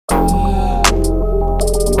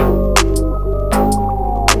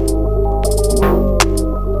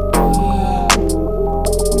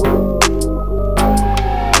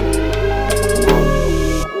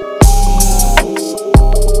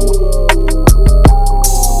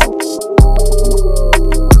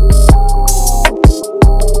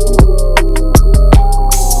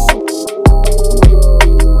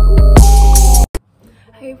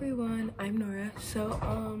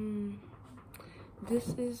this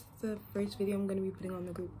is the first video I'm going to be putting on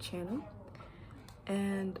the group channel,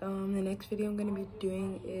 and the next video I'm going to be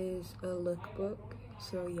doing is a lookbook,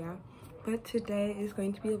 so yeah. But today is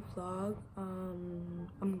going to be a vlog.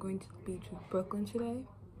 I'm going to the beach with Brooklyn today,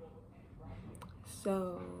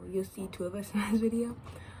 so you'll see two of us in this video.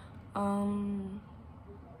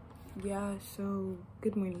 Yeah, so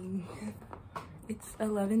good morning. It's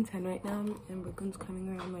 11:10 right now, and Brooklyn's coming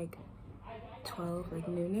around like 12, like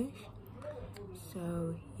noonish.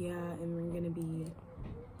 So yeah, and we're gonna be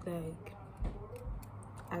like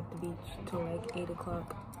at the beach till like 8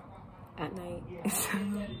 o'clock at night. So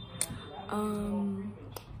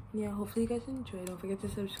yeah, hopefully you guys enjoy. Don't forget to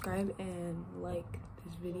subscribe and like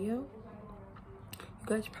this video. You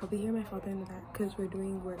guys probably hear my father in the back because we're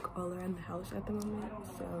doing work all around the house at the moment.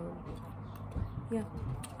 So yeah,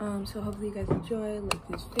 so hopefully you guys enjoy, like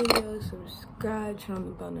this video, subscribe, turn on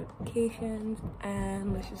the bell notifications,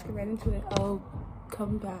 and let's just get right into it. I'll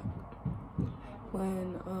come back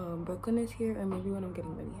when Brooklyn is here, or maybe when I'm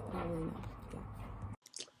getting ready. I don't really know.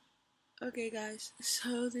 Yeah. Okay guys,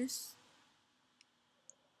 so this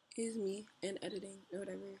is me in editing or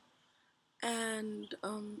whatever, and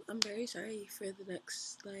I'm very sorry for the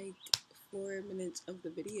next like 4 minutes of the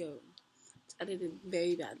video. It's edited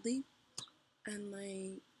very badly, and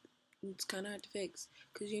like it's kind of hard to fix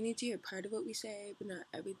because you need to hear part of what we say but not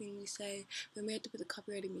everything we say. Then we had to put the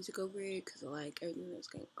copyrighted music over it because of like everything that's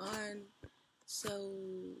going on. So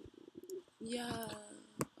yeah,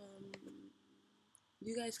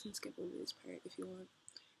 you guys can skip over this part if you want.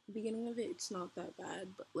 The beginning of it, it's not that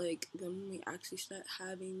bad, but like then when we actually start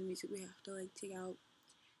having the music we have to like take out,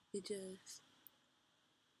 it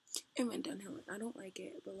went downhill. I don't like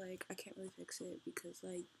it, but like I can't really fix it because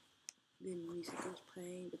like the music is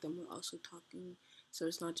playing, but then we're also talking, so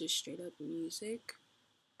it's not just straight up music.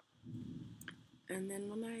 And then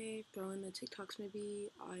when I throw in the TikToks,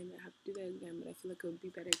 maybe I might have to do that again, but I feel like it would be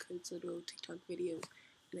better because it's little TikTok videos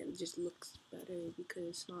and it just looks better because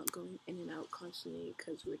it's not going in and out constantly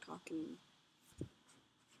because we're talking.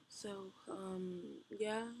 So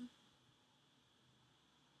yeah,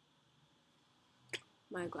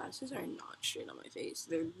 my glasses are not straight on my face.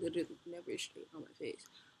 They're literally never straight on my face.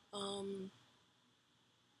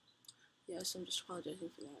 Yeah, so I'm just apologizing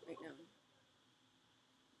for that right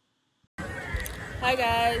now. Hi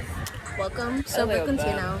guys, welcome. So Brooklyn's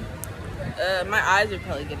here now. My eyes are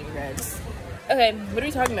probably getting red. Okay, what are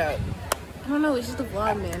we talking about? I don't know, it's just a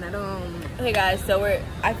vlog, man. I don't. Okay guys, so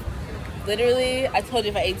I told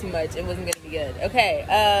you if I ate too much it wasn't gonna be good. Okay,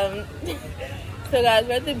 so guys,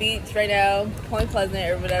 we're at the beach right now, Point Pleasant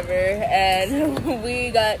or whatever, and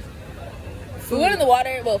we went in the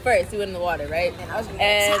water. Well, first we went in the water, right?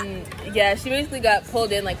 And yeah, she basically got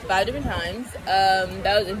pulled in like 5 different times.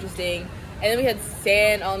 That was interesting. And then we had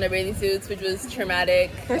sand all in our bathing suits, which was traumatic.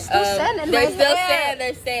 There's still sand in my hair.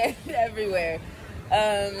 There's sand everywhere.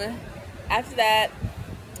 After that,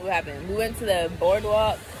 what happened? We went to the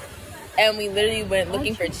boardwalk, and we literally went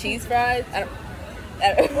looking for cheese fries. I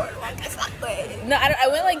went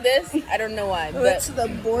like this. I don't know why. But to the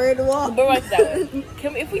boardwalk. The boardwalk's that way.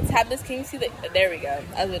 If we tap this, can you see there we go.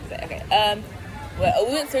 I was going to say, okay. Well,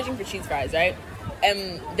 we went searching for cheese fries, right?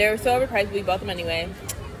 And they were so overpriced, but we bought them anyway.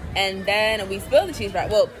 And then we spilled the cheese fries.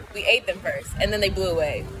 Well, we ate them first, and then they blew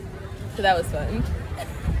away. So that was fun.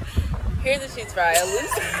 Here's a cheese fry. A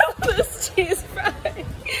loose cheese fry.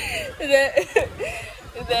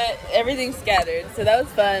 that everything scattered, so that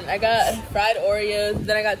was fun. I got fried Oreos,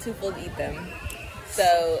 then I got too full to eat them, so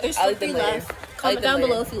I'll eat them later. Comment down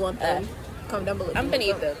below if you want them. Comment down below. I'm gonna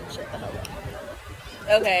eat them. Shut the hell up.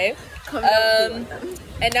 Okay.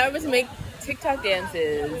 And now we're going to make TikTok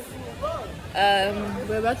dances.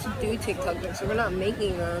 We're about to do TikTok dances. We're not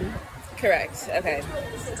making them. Correct. Okay.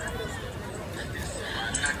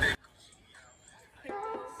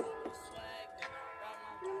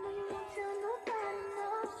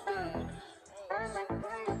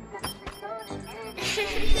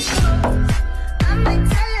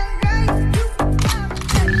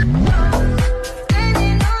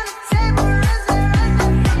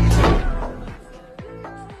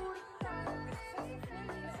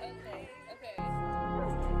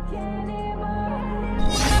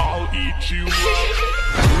 I'll eat you up.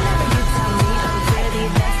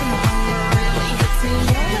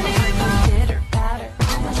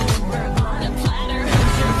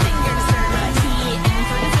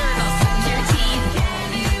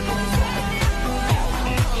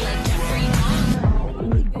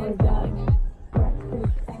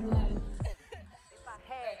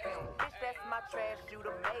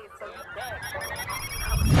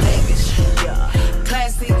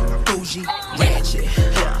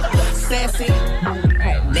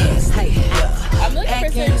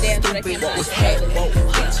 stupid. What was happening?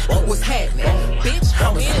 Bitch, what was happening? Bitch,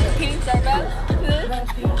 I was Can you start back?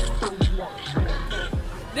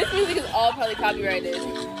 This music is all probably copyrighted.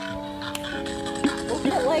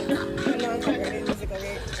 Like, non-copyrighted music,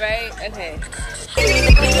 okay? Right? Okay.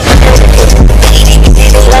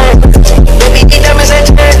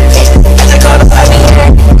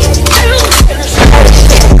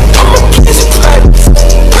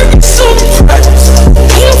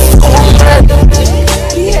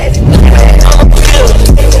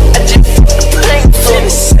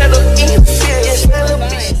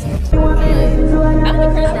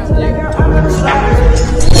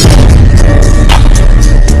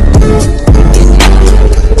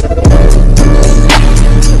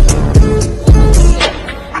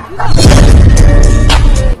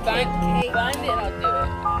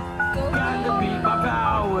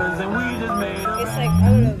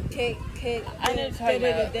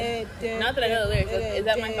 Not that I know the lyrics. Is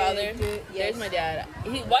that my father? Yes. There's my dad.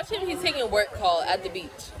 Watch him. He's taking a work call at the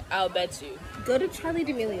beach. I'll bet you. Go to Charlie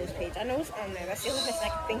D'Amelio's page. I know it's on there. That's the only person I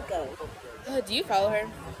can think of. Do you follow her?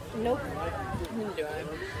 Nope. Neither do I.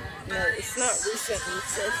 No, it's not recently,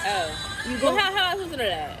 sis. Oh. You go. Well, how I supposed to know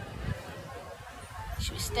that?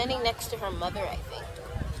 She was standing next to her mother, I think.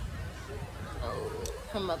 Oh,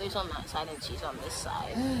 her mother's on that side and she's on this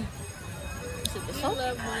side. Is it this one?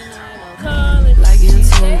 Like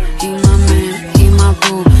into, he my man, he my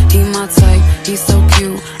boo, he my type, he's so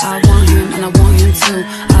cute. I want him and I want him too.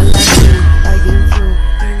 I like him, like him too.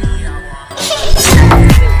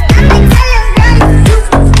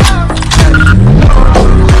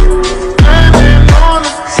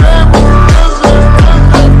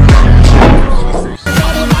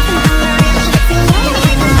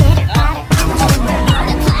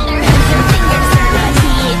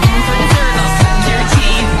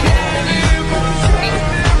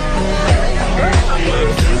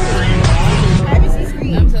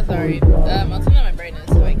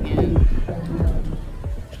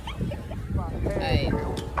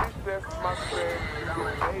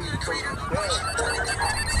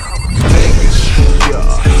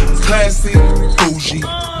 Classy, bougie,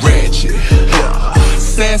 ratchet, yeah.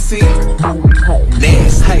 Sassy,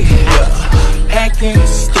 nasty, yeah. Acting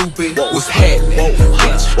stupid. What's happening?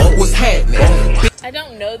 Bitch, what's happening? I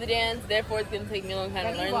don't know the dance, therefore it's gonna take me a long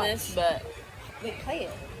time to learn this. But wait, play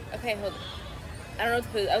it. Okay, hold on. I don't know what to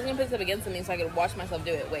put. I was gonna put this up against something so I could watch myself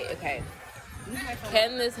do it. Wait, okay.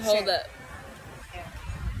 Can this hold up?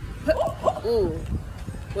 Yeah. Ooh.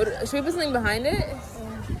 What, should we put something behind it?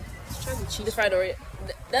 The fried Oreo.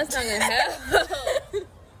 That's not gonna help.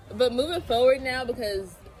 But move it forward now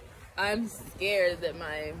because I'm scared that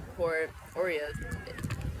my poor Oreos.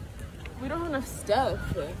 We don't have enough stuff.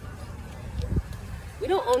 We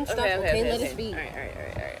don't own stuff. Okay, let us be. All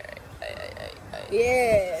right.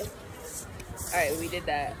 Yeah. All right, we did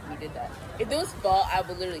that. If it was fall, I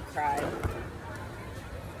would literally cry. All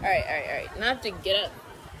right. Now I have to get up.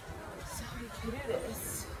 So we can do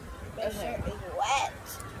this. That shirt is wet.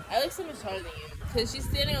 I look so much taller than you because she's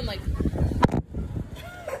standing on like.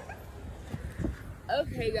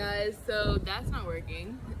 Okay, guys, so that's not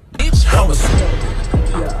working. Bitch, I was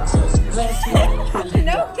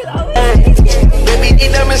No, because I was. baby,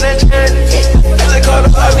 these diamonds and church. They call the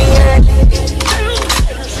Bobby.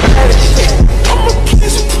 I'm a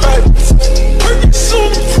piece of practice. Perfect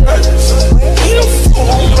suit practice. You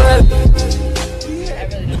fool, man. I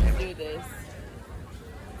really don't want to do this.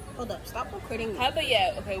 Hold up, stop recording. How about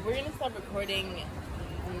okay, we're gonna stop recording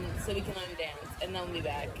so we can learn to dance, and then we'll be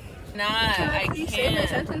back. Nah, I can't. Say my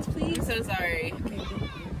sentence, please. I'm so sorry.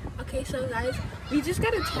 Okay, so guys, we just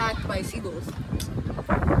got attacked by seagulls.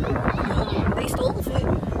 They stole the food,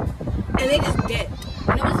 and they just dipped.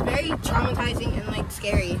 And it was very traumatizing and like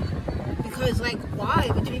scary, because like, why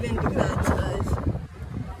would you even do that to us?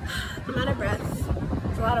 I'm out of breath.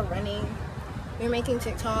 It's a lot of running. We're making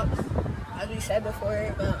TikToks, as we said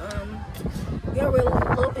before, but yeah, we're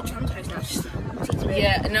a little bit traumatized now.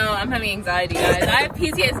 Yeah, no, I'm having anxiety, guys. I have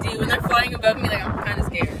PTSD when they're flying above me. Like, I'm kind of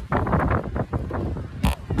scared. I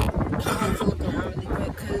have to look around really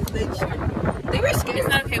quick because they were scared. It's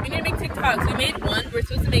not okay. We need to make TikToks. We made one. We're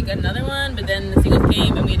supposed to make another one, but then the seagulls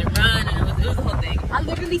came and we had to run, and it was a whole thing. I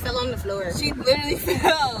literally fell on the floor. She literally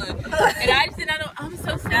fell, and I just did not know. I'm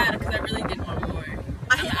so sad because I really did want more.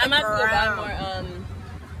 I'm gonna have to go buy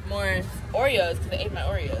more Oreos because I ate my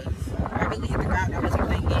Oreos. I really hit the ground. I wasn't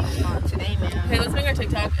playing games today, man. Okay, let's make our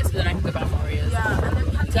TikTok so then I can go buy more Oreos. Yeah, and then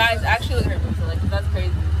we have guys, actually look at her picture. Like, that's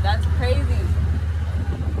crazy. That's crazy.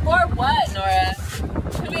 For what, Nora?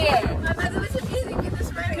 Come here. My mother was amazing. Get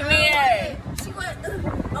this right. Come here. She went.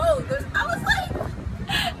 Oh, I was like.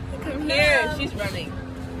 Come here. She's running.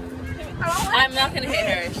 I'm not gonna hit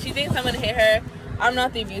her. She thinks I'm gonna hit her. I'm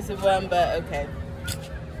not the abusive one, but okay.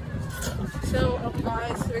 So,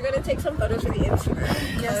 guys, we're gonna take some photos for the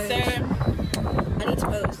Instagram. Yes, sir. I need to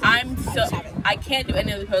pose. I can't do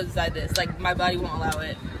any other poses beside this. Like, my body won't allow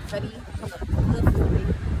it. Ready? Come on. Look for me.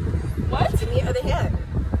 What? Give me your other hand.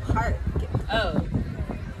 Heart. Oh.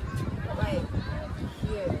 Like,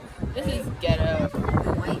 here. This is ghetto.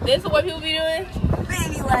 White. This is what people be doing?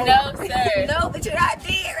 Baby, like. No, sir. No, but you're not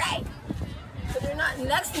doing it right. But you're not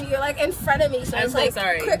next to me. You're like in front of me. So I'm it's so like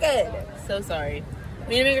sorry. crooked. So sorry.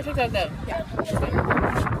 We need to make a TikTok though. Yeah.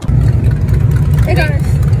 Hey guys.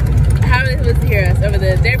 How are they supposed to hear us over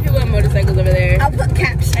there? There are people on motorcycles over there. I'll put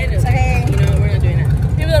captions. I know. Okay. You know what? We're not doing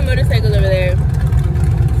that. People on motorcycles over there.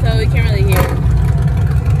 So we can't really hear.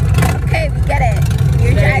 Okay, we get it.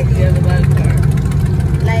 You're driving. You have a loud car.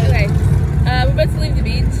 Like. Okay. We're about to leave the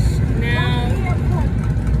beach now.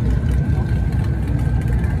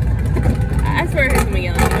 I swear I heard someone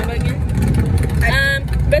yelling. Am I bugging?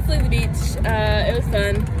 About to leave the beach. It was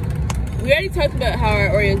fun. We already talked about how our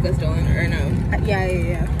Oreos got stolen, or no?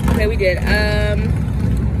 Yeah. Okay, we did.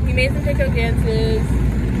 We made some TikTok dances.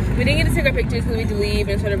 We didn't get to take our pictures because we had to leave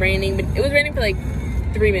and it started raining, but it was raining for like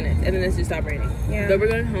 3 minutes and then it just stopped raining. Yeah. But we're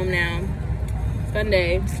going home now. It's a fun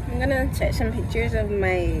day. I'm gonna check some pictures of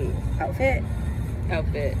my outfit.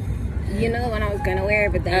 You know the one I was gonna wear,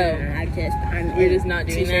 but then We're just not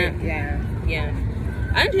doing that? Yeah.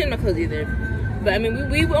 I didn't change my clothes either. But I mean,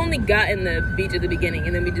 we only got in the beach at the beginning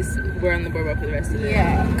and then we just were on the boardwalk for the rest of it.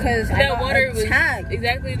 Yeah, because that water was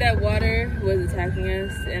exactly that water was attacking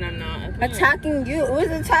us, and I'm not attacking you. It was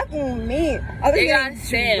attacking me. They got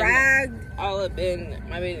sand dragged all up in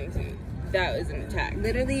my bathing suit. That was an attack.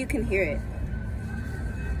 Literally, you can hear it.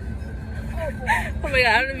 Oh my god!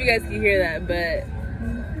 I don't know if you guys can hear that, but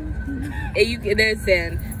there's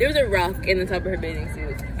sand. There was a rock in the top of her bathing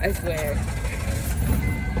suit. I swear.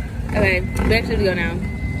 Okay, we actually have to go now.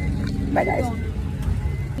 Bye, guys.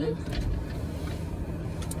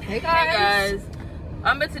 Hey guys.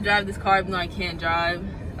 I'm about to drive this car even though I can't drive.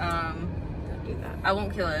 Don't do that. I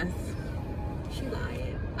won't kill us. She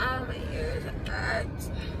lying. Oh, my ears hurt.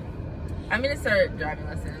 I'm gonna start driving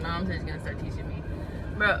lessons. Mom's just gonna start teaching me.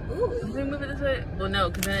 Bro, can we move it this way? Well, no,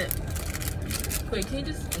 because then wait, can you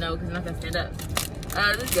just, no, because I'm not gonna stand up.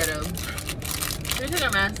 This is ghetto. Can we take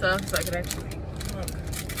our masks off so I can actually walk?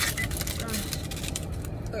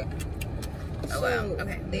 Okay. Oh, wow.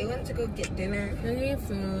 Okay. They went to go get dinner. We're gonna get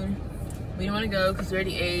food. We don't want to go because we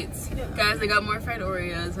already ate. Yeah. Guys, I got more fried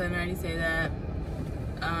Oreos. I didn't already say that.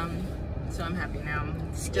 So I'm happy now.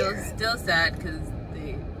 Still sad because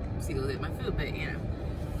they seagulls ate my food, but you know,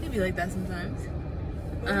 it'd be like that sometimes.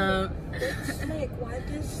 It's like, why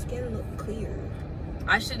does skin look clear?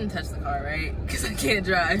 I shouldn't touch the car, right? Because I can't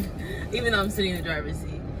drive, even though I'm sitting in the driver's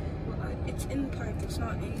seat. Well, it's in park. It's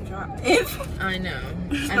not in drive. I know.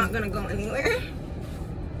 It's not gonna go anywhere.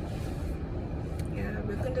 Yeah,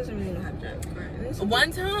 Brooklyn doesn't really know how to drive.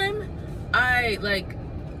 One time,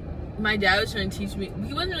 my dad was trying to teach me.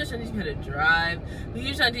 He wasn't really trying to teach me how to drive. He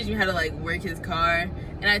was trying to teach me how to like work his car.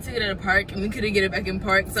 And I took it at a park, and we couldn't get it back in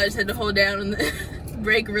park, so I just had to hold down on the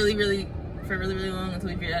brake really long until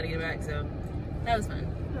we figured out how to get it back. So that was fun.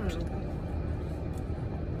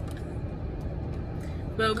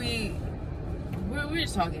 But we were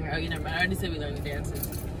just talking. Oh, you never mind. I already said we learned the dances.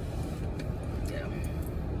 Yeah.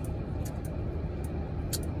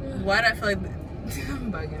 Why do I feel like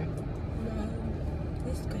I'm bugging?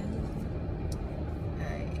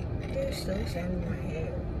 There's still sand in my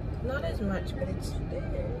hair. Not as much, but it's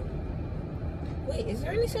there. Wait, is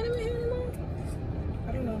there any sand in my hair anymore?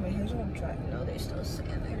 I don't know, my hair's all dry. No, there's still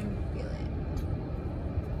sand. I didn't feel it.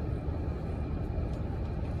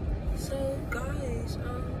 So, guys,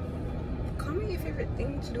 comment your favorite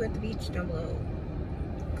thing to do at the beach down below.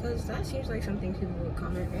 Because that seems like something people would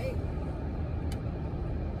comment, right?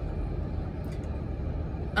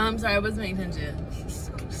 I'm sorry, I wasn't paying attention.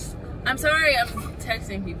 I'm sorry, I'm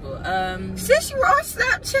texting people. Sis, you were on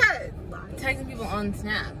Snapchat. Texting people on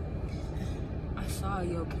Snap. I saw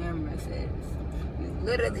your camera, sis. You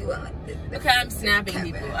literally went like this. Okay, I'm snapping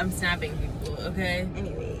people. I'm snapping people, okay?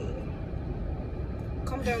 Anyway,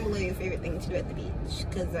 comment down below your favorite thing to do at the beach.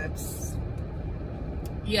 Because that's...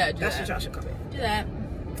 Yeah, that's what y'all should comment. Do that.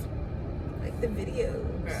 Like the video.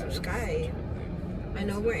 Subscribe. I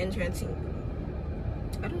know we're interesting.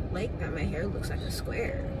 I don't like that my hair looks like a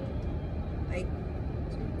square. Like,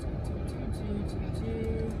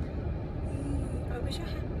 I wish I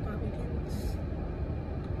had bobby pins,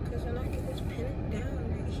 because then I could just pin it down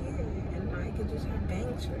right here and I could just have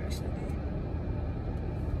bangs for the rest of the day.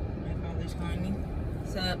 My father's calling me.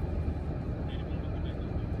 What's up?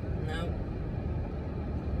 No.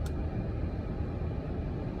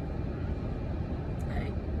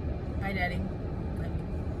 Hi, Daddy.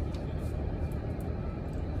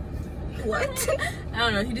 What? I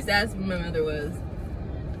don't know. He just asked who my mother was.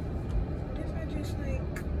 What if I just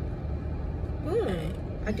like, boom,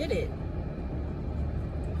 I did it.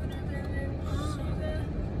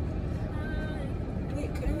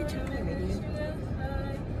 Wait, couldn't we turn my video?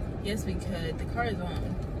 Yes, we could. The car is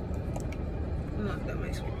on. Not that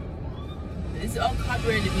my screen. It's all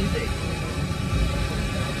copyrighted music.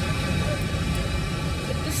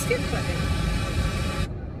 Hit the skip button.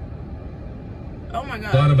 Oh my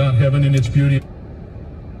god. Thought about heaven and its beauty.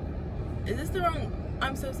 Is this the wrong?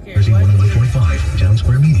 I'm so scared. Jersey 101.5, Town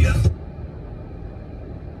Square Media.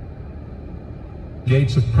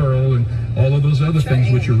 Gates of Pearl and all of those other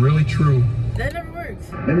things which are really true. That never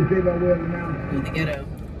works. Let me see about where now. In the ghetto.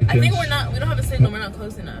 I think we don't have a signal. We're not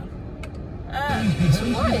close enough.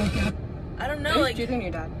 What? I don't know. Like, Jude and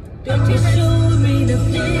your dad. don't you show me the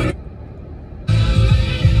thing?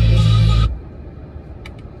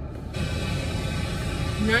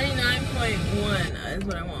 99.1 is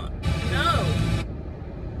what I want. No.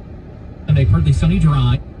 And a partly sunny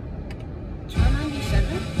dry. Try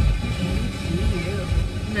 97?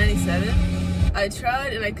 97. I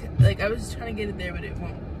tried and I was trying to get it there, but it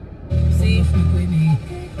won't. See? I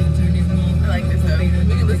like this though. We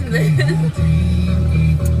can listen to this.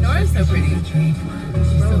 Nora's so pretty.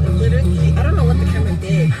 Bro, literally, I don't know what the camera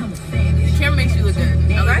did. The camera makes you look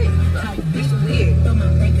good. Alright? It's weird.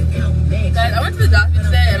 Guys, I went to the doctor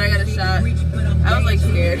today and I got a shot. I was like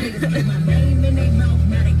scared.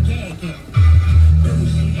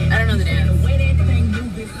 I don't know the dance.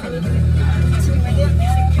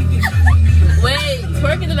 Wait,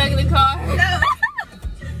 twerk in the back of the car? No.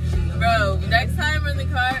 Bro, next time we're in the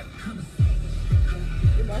car.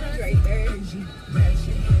 Your mom's right there.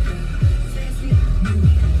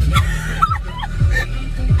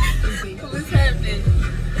 What's happening?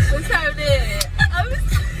 What's happening?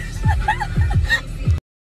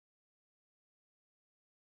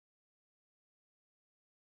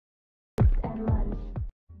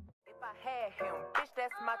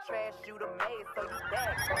 That's my trash you the maid, so you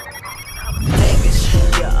back. Lavish,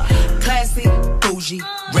 yeah. Classy, bougie,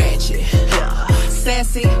 ratchet, yeah.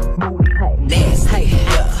 Sassy, moody, nasty,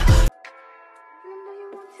 yeah.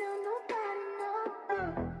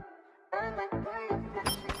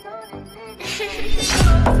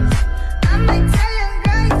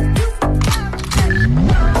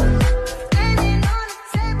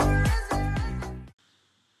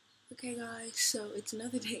 Okay guys, so it's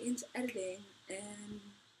another day into editing and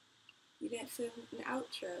we didn't film an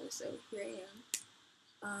outro, so here I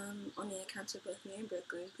am. On the accounts of both me and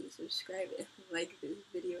Brooklyn, please subscribe and like this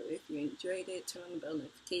video if you enjoyed it, turn on the bell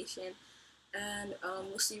notification, and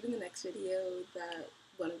we'll see you in the next video that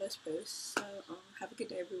one of us posts. So have a good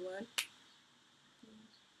day everyone.